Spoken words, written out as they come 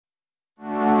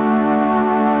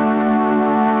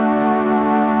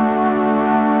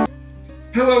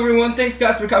everyone, thanks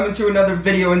guys for coming to another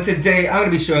video, and today I'm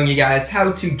going to be showing you guys how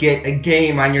to get a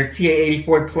game on your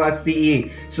ti-84 Plus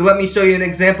CE. So let me show you an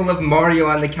example of Mario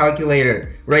on the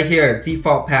calculator, right here,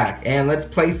 default pack, and let's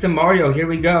play some Mario. Here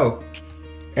we go.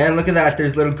 And look at that,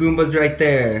 there's little Goombas right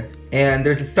there, and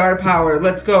there's a star power.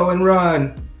 Let's go and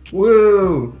run.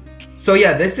 Woo! So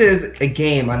yeah, this is a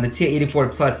game on the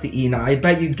ti-84 Plus CE. Now I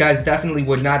bet you guys definitely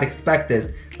would not expect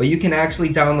this, but you can actually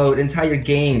download entire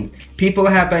games. People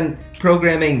have been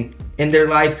programming in their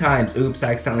lifetimes. Oops,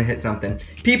 I accidentally hit something.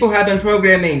 People have been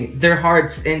programming their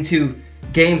hearts into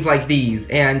games like these,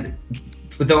 and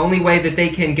the only way that they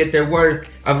can get their worth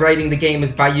of writing the game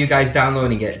is by you guys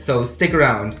downloading it. So stick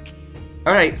around.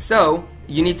 Alright, so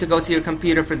you need to go to your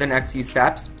computer for the next few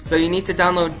steps. So you need to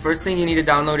download, first thing you need to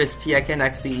download is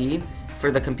ti-84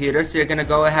 for the computer. So you're going to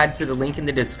go ahead to the link in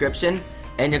the description,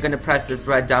 and you're going to press this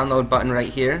red download button right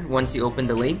here once you open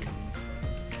the link.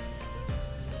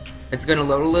 It's going to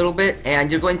load a little bit, and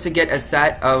you're going to get a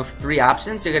set of 3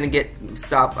 options. You're going to get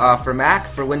for Mac,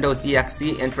 for Windows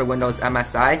EXE, and for Windows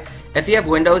MSI. If you have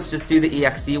Windows, just do the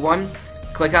EXE one,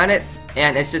 click on it,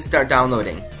 and it should start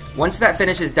downloading. Once that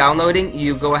finishes downloading,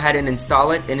 you go ahead and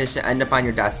install it, and it should end up on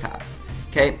your desktop.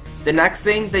 Okay, the next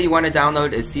thing that you want to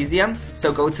download is Cesium,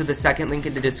 so go to the second link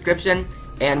in the description,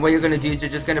 and what you're going to do is you're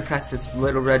just going to press this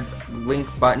little red link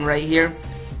button right here,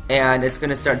 and it's going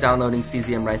to start downloading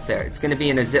Cesium right there. It's going to be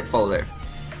in a zip folder.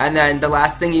 And then the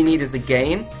last thing you need is a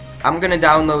game. I'm going to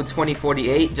download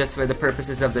 2048 just for the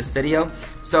purposes of this video.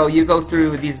 So you go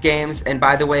through these games, and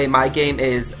by the way, my game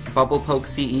is Bubble Poke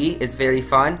CE. It's very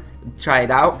fun. Try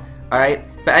it out. Alright,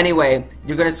 but anyway,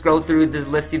 you're going to scroll through this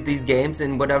list of these games,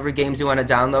 and whatever games you want to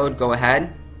download, go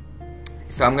ahead.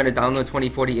 So I'm going to download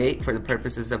 2048 for the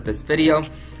purposes of this video,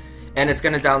 and it's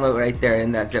going to download right there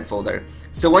in that zip folder.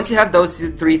 So once you have those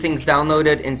 3 things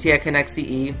downloaded and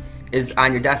ti-CE is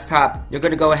on your desktop, you're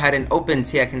going to go ahead and open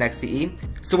ti-CE.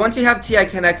 So once you have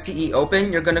ti-CE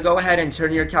open, you're going to go ahead and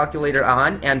turn your calculator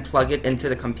on and plug it into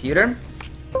the computer.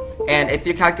 And if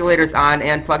your calculator is on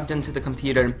and plugged into the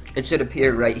computer, it should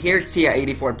appear right here,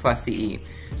 ti-84 Plus CE.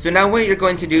 So now what you're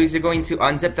going to do is you're going to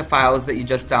unzip the files that you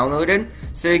just downloaded.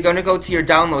 So you're going to go to your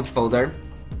downloads folder,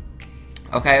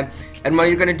 okay? And what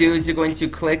you're going to do is you're going to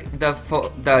click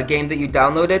the game that you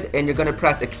downloaded, and you're going to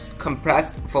press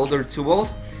compressed folder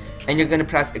tools, and you're going to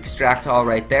press extract all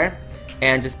right there,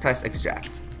 and just press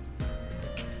extract.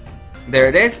 There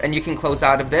it is, and you can close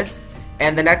out of this.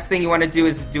 And the next thing you want to do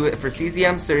is do it for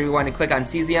Cesium. So you want to click on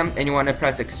Cesium, and you want to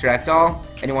press extract all,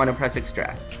 and you want to press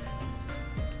extract.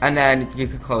 And then you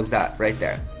can close that right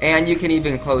there. And you can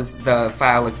even close the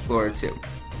file explorer too.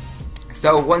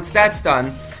 So once that's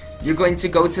done, you're going to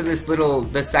go to this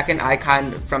the second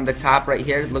icon from the top right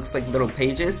here. It looks like little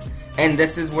pages, and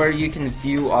this is where you can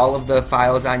view all of the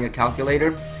files on your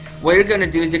calculator. What you're going to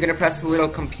do is you're going to press the little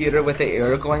computer with the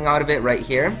arrow going out of it right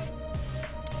here,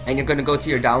 and you're going to go to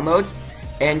your downloads,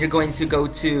 and you're going to go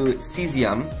to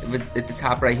Cesium at the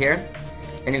top right here,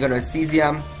 and you're going to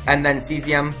Cesium, and then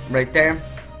Cesium right there.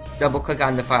 Double click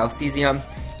on the file Cesium,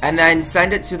 and then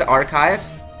send it to the archive.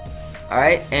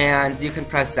 Alright, and you can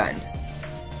press send.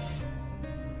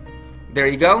 There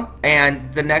you go.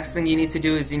 And the next thing you need to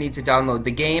do is you need to download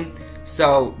the game.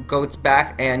 So go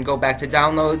back to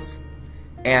downloads,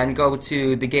 and go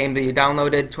to the game that you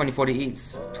downloaded,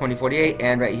 2048,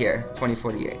 and right here,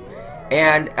 2048.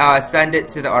 And send it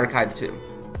to the archive too.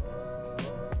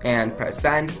 And press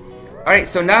send. Alright,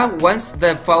 so now once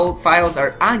the files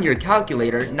are on your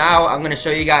calculator, now I'm going to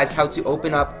show you guys how to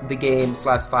open up the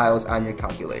game/files on your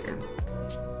calculator.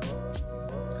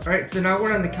 Alright, so now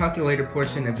we're on the calculator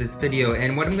portion of this video,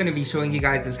 and what I'm going to be showing you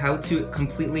guys is how to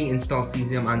completely install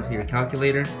Cesium onto your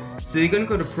calculator. So you're going to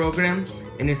go to Program,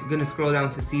 and you're going to scroll down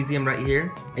to Cesium right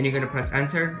here, and you're going to press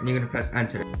Enter, and you're going to press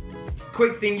Enter.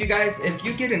 Quick thing, you guys, if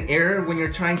you get an error when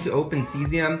you're trying to open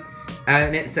Cesium,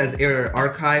 and it says error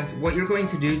archived, what you're going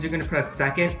to do is you're going to press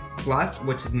second plus,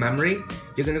 which is memory.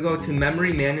 You're going to go to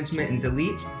memory management and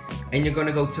delete, and you're going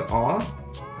to go to all.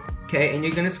 Okay, and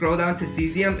you're going to scroll down to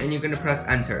Cesium, and you're going to press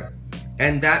enter.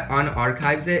 And that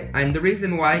unarchives it. And the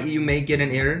reason why you may get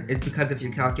an error is because if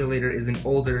your calculator is an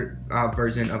older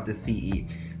version of the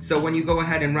CE. So when you go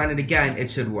ahead and run it again,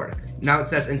 it should work. Now it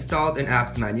says installed in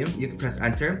apps menu. You can press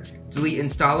enter, delete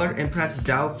installer, and press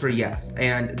del for yes.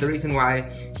 And the reason why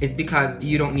is because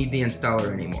you don't need the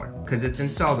installer anymore, because it's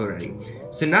installed already.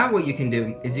 So now what you can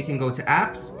do is you can go to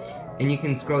apps, and you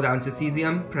can scroll down to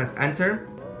Cesium, press enter,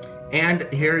 and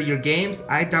here are your games.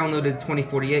 I downloaded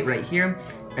 2048 right here,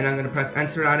 and I'm going to press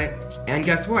enter on it, and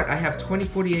guess what? I have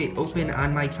 2048 open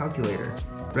on my calculator.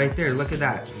 right there, look at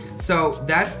that. So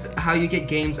that's how you get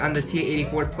games on the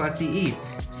ti-84 Plus CE.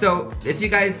 So if you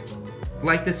guys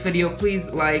like this video, please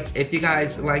like. If you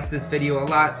guys like this video a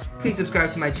lot, please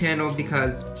subscribe to my channel,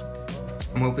 because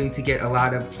I'm hoping to get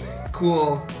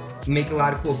make a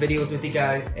lot of cool videos with you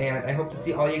guys, and I hope to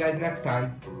see all you guys next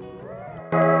time.